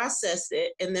 process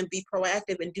it, and then be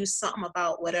proactive and do something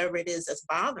about whatever it is that's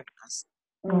bothering us.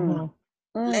 Mm. Mhm.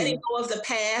 Letting Mm. go of the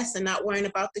past and not worrying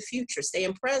about the future,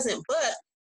 staying present, but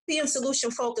being solution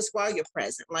focused while you're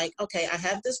present. Like, okay, I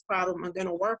have this problem, I'm going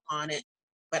to work on it,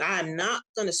 but I'm not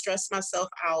going to stress myself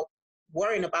out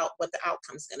worrying about what the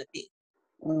outcome is going to be.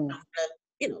 Mm. I'm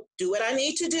going to, do what I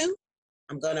need to do.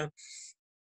 I'm going to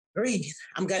breathe.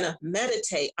 I'm going to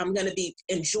meditate. I'm going to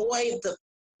enjoy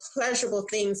pleasurable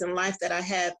things in life that I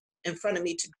have in front of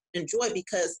me to enjoy,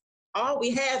 because all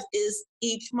we have is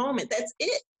each moment. That's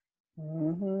it.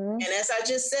 Mm-hmm. And as I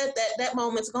just said, that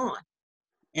moment's gone,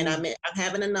 and I'm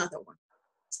having another one.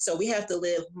 So we have to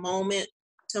live moment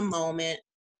to moment,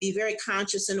 be very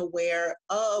conscious and aware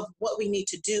of what we need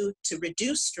to do to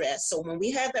reduce stress. So when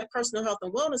we have that personal health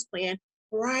and wellness plan,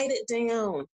 write it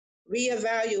down,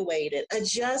 reevaluate it,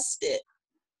 adjust it.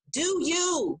 Do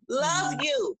you love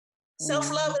you?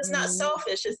 Self-love is not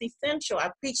selfish, it's essential.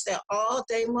 I preach that all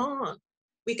day long.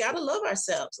 We got to love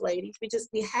ourselves, ladies.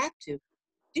 We have to.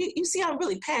 You see, I'm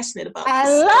really passionate about this. I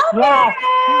love it.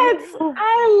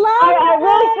 I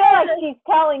really feel like she's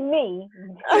telling me.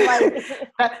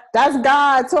 Like, that's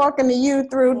God talking to you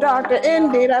through Dr.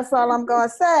 Indy. That's all I'm going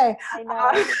to say. I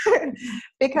know.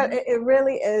 Because it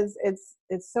really is,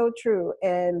 it's so true.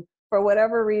 And for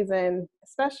whatever reason,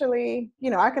 especially,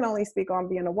 you know, I can only speak on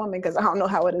being a woman because I don't know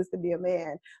how it is to be a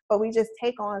man, but we just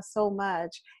take on so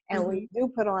much, and we do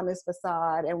put on this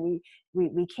facade, and we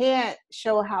can't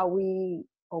show how we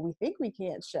think we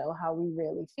can't show how we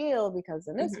really feel, because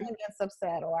then this one gets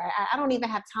upset, or I don't even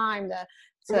have time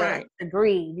to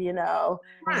grieve, you know.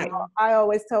 Right. You know, I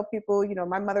always tell people, you know,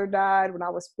 my mother died when I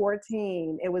was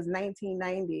 14. It was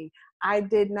 1990. I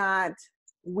did not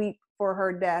weep for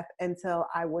her death until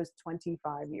I was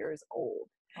 25 years old.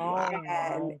 Oh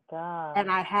my God.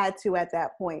 And I had to at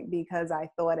that point, because I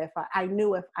thought I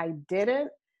knew if I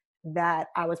didn't, that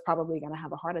I was probably going to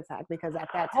have a heart attack, because at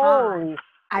that time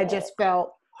I just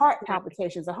felt heart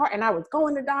palpitations and I was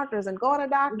going to doctors, and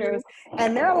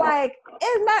they're like,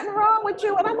 "Is nothing wrong with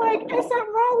you?" And I'm like, "There's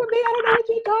something wrong with me. I don't know what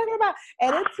you're talking about."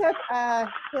 And it took a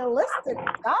holistic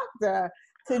doctor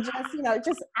to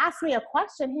just ask me a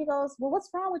question. He goes, "Well, what's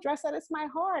wrong with you?" I said, "It's my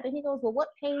heart." And he goes, "Well,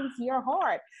 what pains your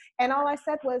heart?" And all I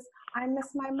said was, "I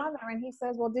miss my mother." And he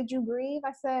says, "Well, did you grieve?"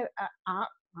 I said, I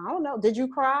don't know. "Did you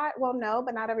cry?" "Well, no,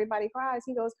 but not everybody cries."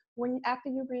 He goes, "After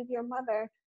you grieve your mother,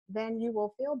 then you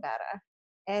will feel better."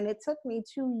 And it took me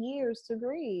 2 years to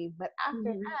grieve. But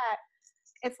after that,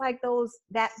 it's like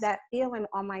that feeling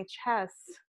on my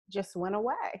chest just went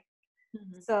away.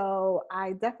 So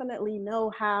I definitely know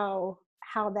how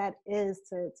that is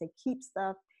to keep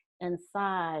stuff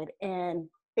inside and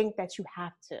think that you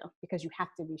have to, because you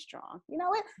have to be strong. You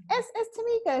know, it's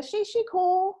Tamika. She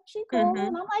cool. She cool. And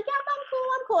I'm like, yeah,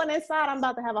 I'm cool. And inside, I'm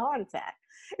about to have a heart attack.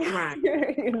 Right.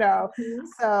 You know.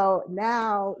 So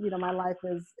now, you know, my life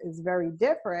is very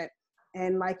different.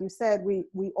 And like you said,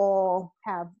 we all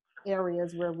have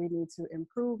areas where we need to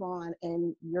improve on.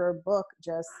 And your book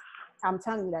I'm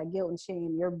telling you, that guilt and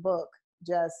shame, your book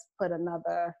just put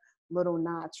another little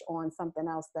notch on something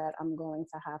else that I'm going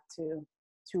to have to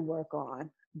work on.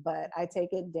 But I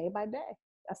take it day by day.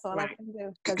 That's all I can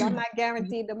do, because I'm not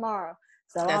guaranteed tomorrow.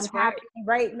 So I'm happy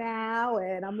right now,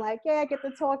 and I'm like, yeah, I get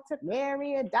to talk to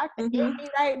Mary and Dr. Indy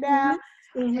right now.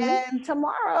 And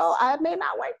tomorrow I may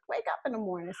not wake up in the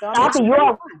morning. So Happy, you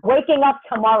are waking up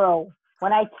tomorrow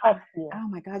when I text you. Oh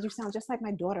my God, you sound just like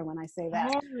my daughter when I say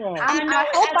that.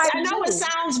 I know it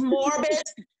sounds morbid,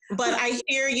 but I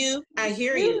hear you.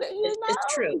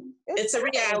 It's true. It's a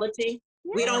reality.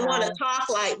 Yeah. We don't want to talk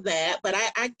like that, but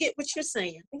I get what you're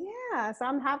saying. Yeah, so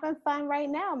I'm having fun right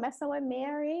now, messing with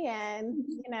Mary, and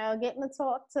you know, getting to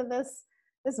talk to this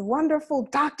wonderful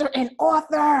doctor and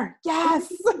author. Yes.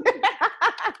 Do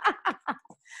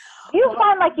you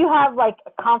find like you have like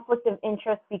a conflict of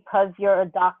interest because you're a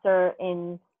doctor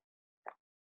in?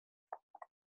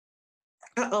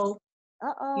 Uh-oh.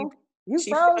 You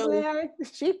froze, Mary.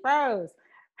 She froze.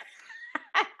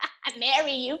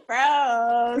 Mary, you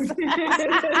froze.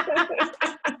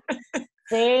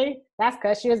 See, that's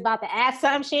because she was about to ask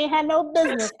something she ain't had no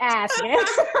business asking.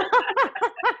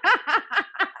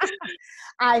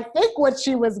 I think what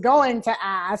she was going to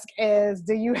ask is,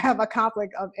 do you have a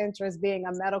conflict of interest being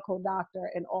a medical doctor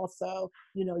and also,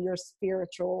 you know, your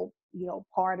spiritual, you know,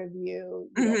 part of you,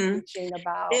 teaching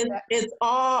about it's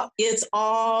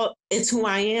who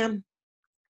I am.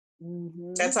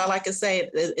 That's all I can say.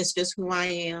 It's just who I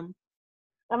am.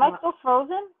 Am I still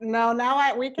frozen? No,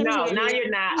 we can hear you. No, now you're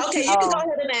not. Okay, you can go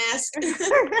ahead and ask.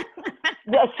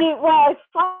 Yeah, it's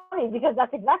funny because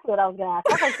that's exactly what I was going to ask.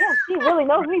 I was like, yeah, she really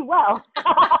knows me well.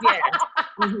 Yeah.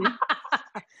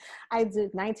 I do.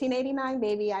 1989,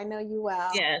 baby. I know you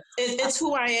well. Yeah, it's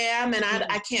who I am, and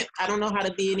I don't know how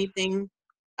to be anything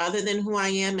other than who I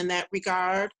am in that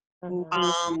regard.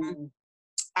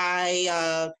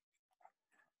 I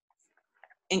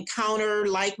encounter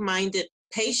like-minded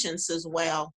patients as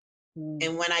well.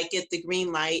 And when I get the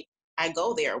green light, I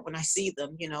go there when I see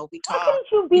them. You know, we Why talk. couldn't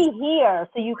you be here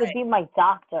so you could be my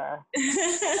doctor?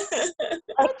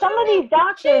 Like some of these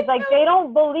doctors, like they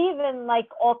don't believe in like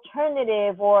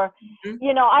alternative or,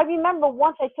 you know, I remember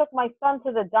once I took my son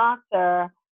to the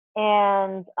doctor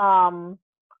and,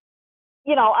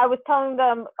 you know, I was telling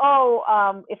them,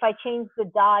 if I change the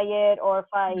diet or if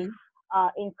I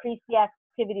increase the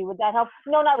activity, would that help?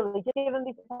 No, not really. Just give him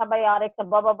these antibiotics and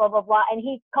blah, blah, blah, blah, blah. And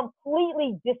he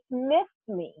completely dismissed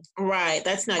me. Right.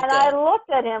 That's not and good. I looked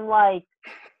at him like,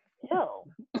 ew.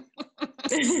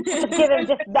 Just give him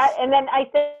just that. And then I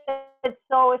said,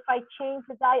 so if I change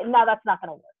the diet, no, that's not going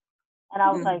to work. And I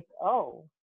was like, oh,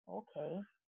 okay.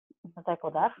 I was like,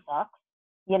 well, that sucks.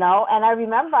 You know, and I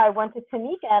remember I went to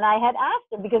Tanika and I had asked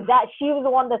her because she was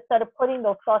the one that started putting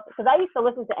those thoughts, because I used to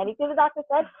listen to anything the doctor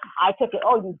said. I took it.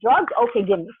 Oh, you drugs? Okay,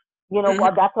 give me. You know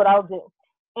what? That's what I'll do.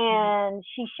 And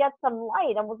she shed some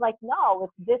light and was like, no,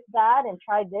 it's this, that, and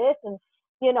try this. And,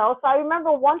 you know, so I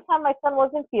remember one time my son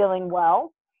wasn't feeling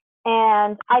well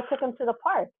and I took him to the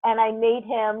park and I made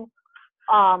him,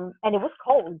 and it was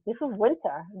cold. This was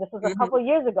winter. This was a couple of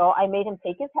years ago. I made him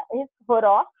take his hood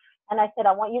off. And I said,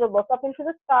 I want you to look up into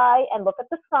the sky and look at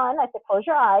the sun. I said, close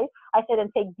your eyes. I said,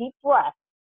 and take deep breaths.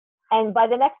 And by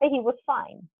the next day, he was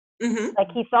fine.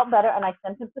 Like he felt better, and I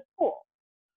sent him to school.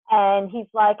 And he's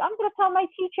like, I'm going to tell my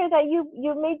teacher that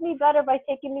you made me better by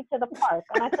taking me to the park.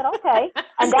 And I said, okay.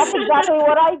 And that's exactly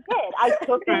what I did. I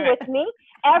took him with me.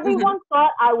 Everyone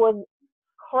thought I was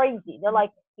crazy. They're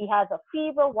like, he has a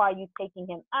fever. Why are you taking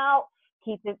him out?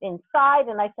 Keep him inside.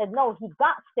 And I said, no, he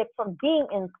got sick from being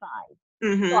inside.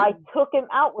 So I took him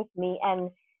out with me and,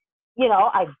 you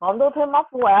know, I bundled him up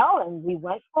well and we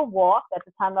went for walks. At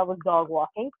the time I was dog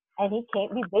walking and he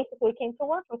basically came to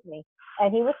work with me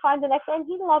and he was fine the next day and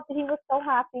he loved it. He was so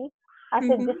happy. I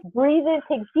said, just breathe in,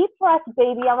 take deep breaths,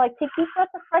 baby. I'm like, take deep breaths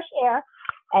of fresh air.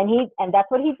 And that's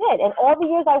what he did. And all the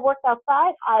years I worked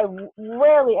outside, I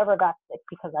rarely ever got sick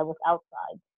because I was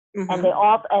outside. And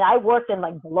and I worked in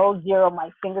like below zero. My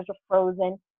fingers were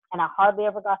frozen. And I hardly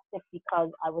ever got sick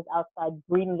because I was outside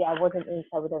breathing. I wasn't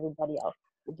inside with everybody else.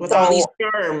 With all these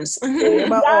germs.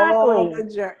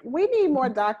 Exactly. We need more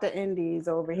Dr. Indies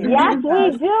over here. Yes,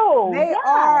 we do.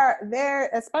 They're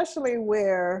especially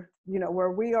where, you know,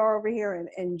 where we are over here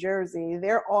in Jersey,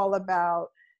 they're all about,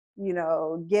 you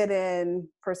know, getting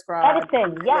prescribed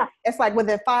medicine. Yes. It's like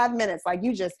within 5 minutes, like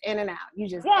you just in and out. You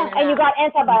just and you got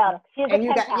antibiotics. And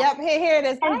you got here it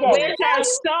is. Which are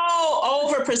so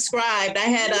overprescribed. I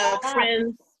had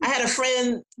a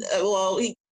friend.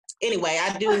 Anyway,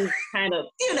 I do kind of,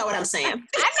 you know what I'm saying. I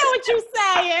know what you're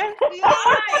saying. You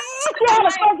had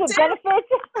a friend with benefits.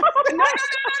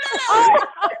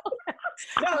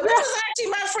 No, this is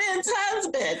actually my friend's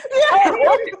husband.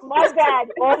 My bad.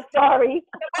 Oh, sorry.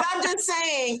 But I'm just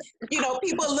saying, you know,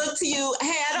 people look to you,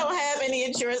 hey, I don't have any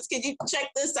insurance. Could you check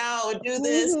this out or do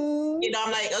this? You know,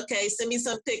 I'm like, okay, send me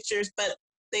some pictures. But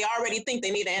they already think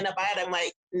they need an antibiotic. I'm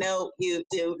like, no, you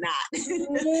do not. This is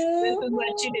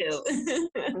what you do.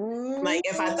 Like,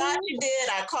 if I thought you did,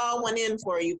 I'd call one in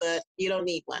for you, but you don't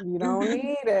need one. You don't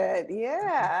need it.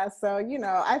 Yeah. So, you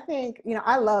know, I think, you know,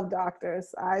 I love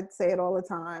doctors. I say it all the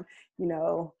time. You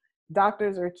know,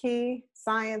 doctors are key.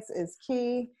 Science is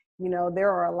key. You know,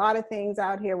 there are a lot of things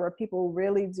out here where people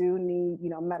really do need, you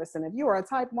know, medicine. If you are a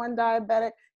type 1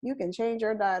 diabetic, you can change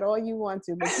your diet all you want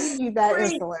to, but you need that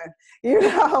insulin. You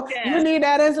know, you need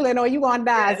that insulin or you're going to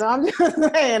die. So I'm just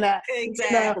saying that.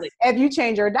 Exactly. You know, if you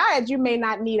change your diet, you may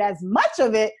not need as much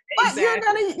of it, but you're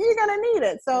gonna need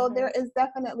it. So there is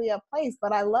definitely a place.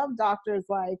 But I love doctors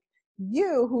like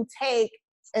you who take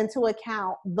into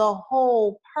account the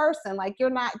whole person. Like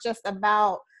you're not just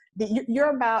about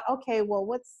you're about, okay, well,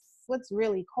 what's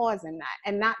really causing that,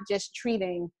 and not just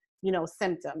treating, you know,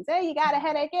 symptoms. Hey, you got a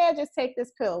headache? Yeah, just take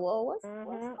this pill. Well, what's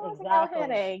causing your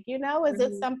headache? You know, is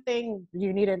it something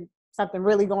you needed, something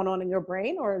really going on in your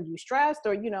brain, or are you stressed,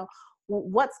 or, you know,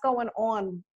 what's going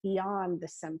on beyond the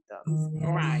symptoms?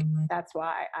 Right. That's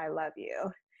why I love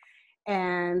you.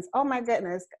 And oh my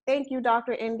goodness, thank you,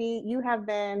 Dr. Indy. You have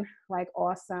been like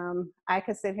awesome. I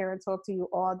could sit here and talk to you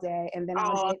all day, and then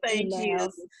I'll get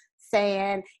emails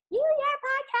saying, your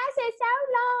podcast is so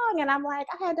long. And I'm like,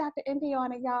 I had Dr. Indy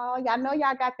on it, y'all. Y'all know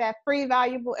y'all got that free,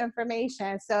 valuable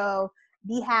information. So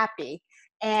be happy.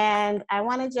 And I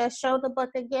want to just show the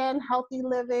book again, Healthy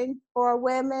Living for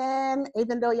Women.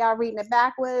 Even though y'all reading it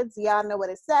backwards, y'all know what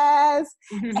it says.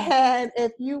 And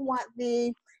if you want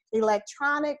the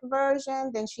electronic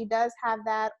version, then she does have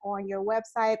that on your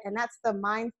website. And that's the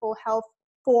Mindful Health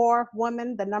for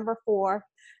Women, the number 4.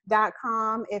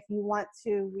 if you want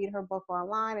to read her book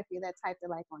online, if you're that type to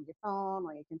like on your phone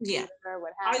or your computer,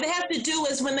 what have All you. they have to do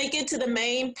is when they get to the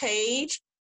main page,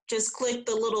 just click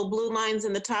the little blue lines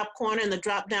in the top corner and the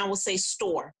drop down will say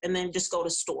store, and then just go to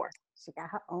store. She got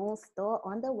her own store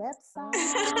on the website.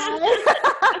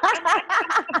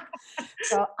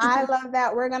 So I love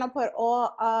that. We're going to put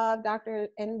all of Dr.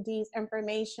 ND's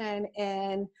information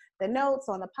in the notes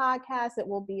on the podcast. It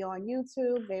will be on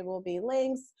YouTube. There will be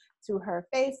links to her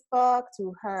Facebook,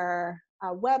 to her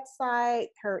website,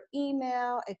 her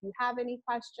email. If you have any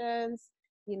questions,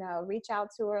 reach out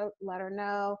to her, let her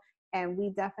know. And we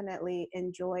definitely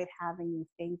enjoyed having you.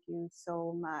 Thank you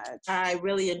so much. I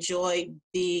really enjoyed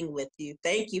being with you.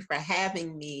 Thank you for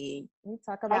having me. You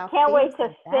talk about. I can't wait to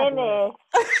finish.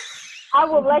 I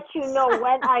will let you know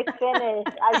when I finish.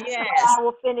 I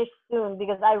will finish soon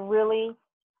because I really,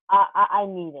 I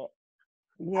need it.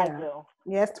 Yeah. I do.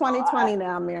 Yeah, it's 2020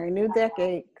 now, Mary. New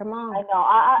decade. Come on. I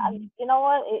know. You know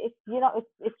what?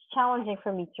 It's challenging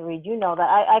for me to read. You know that.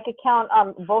 I could count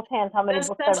on both hands how many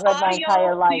books I've read my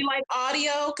entire life. Do you like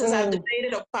audio? Because I've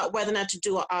debated about whether or not to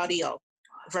do an audio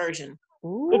version.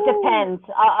 Ooh. It depends.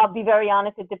 I'll be very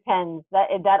honest. It depends.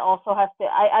 That also has to.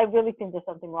 I really think there's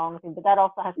something wrong with me, but that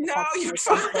also has to. No, you're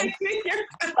fine.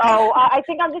 So I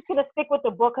think I'm just gonna stick with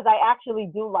the book because I actually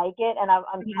do like it, and I'm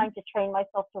trying to train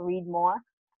myself to read more.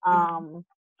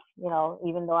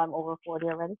 Even though I'm over 40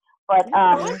 already, but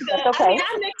that's okay.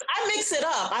 I mean, I mix it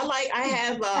up. I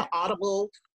have Audible,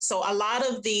 so a lot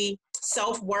of the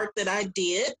self work that I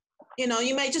did,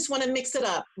 you may just want to mix it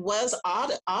up. Was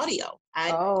audio.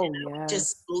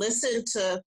 Just listen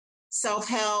to self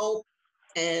help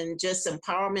and just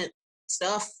empowerment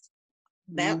stuff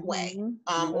that way,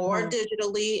 or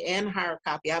digitally and hard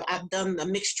copy. I've done a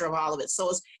mixture of all of it. So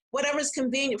it's whatever's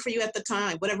convenient for you at the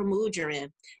time, whatever mood you're in.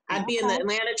 I'd be in the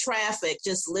Atlanta traffic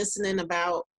just listening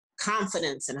about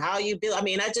confidence and how you build. I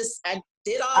mean, I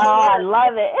did all the work. I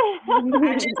love it.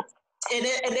 And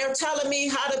they're telling me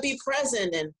how to be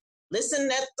present and listen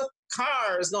at the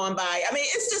cars going by. I mean,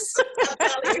 it's just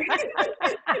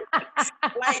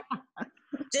like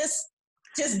just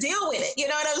deal with it. You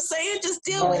know what I'm saying? Just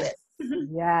deal with it.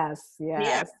 Yes.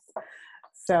 Yeah.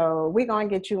 So we're going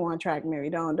to get you on track,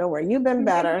 Mary. Don't worry. You've been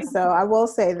better. So I will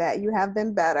say that you have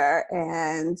been better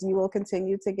and you will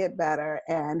continue to get better.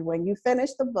 And when you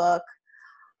finish the book,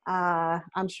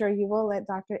 I'm sure you will let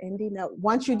Dr. Indy know.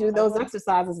 Once you do those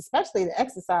exercises, especially the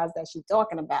exercise that she's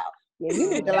talking about. Yeah, you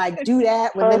need to do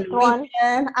that within the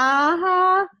weekend.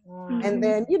 And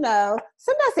then,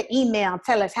 send us an email and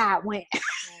tell us how it went.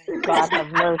 God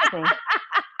have mercy.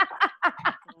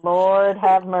 Lord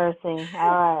have mercy. All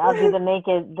right, I'll do the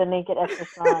naked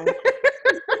exercise.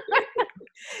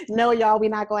 No, y'all,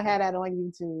 we're not gonna have that on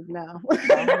YouTube. No,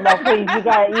 please,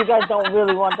 you guys don't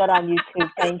really want that on YouTube.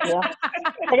 Thank you.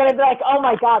 They're gonna be like, oh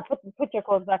my God, put your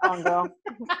clothes back on, girl.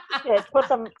 Shit, put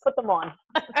them on.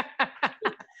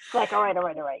 It's like, all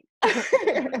right.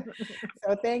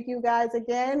 So thank you guys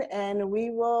again, and we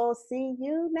will see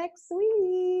you next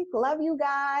week. Love you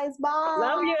guys. Bye.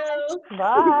 Love you.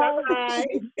 Bye.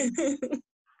 Bye.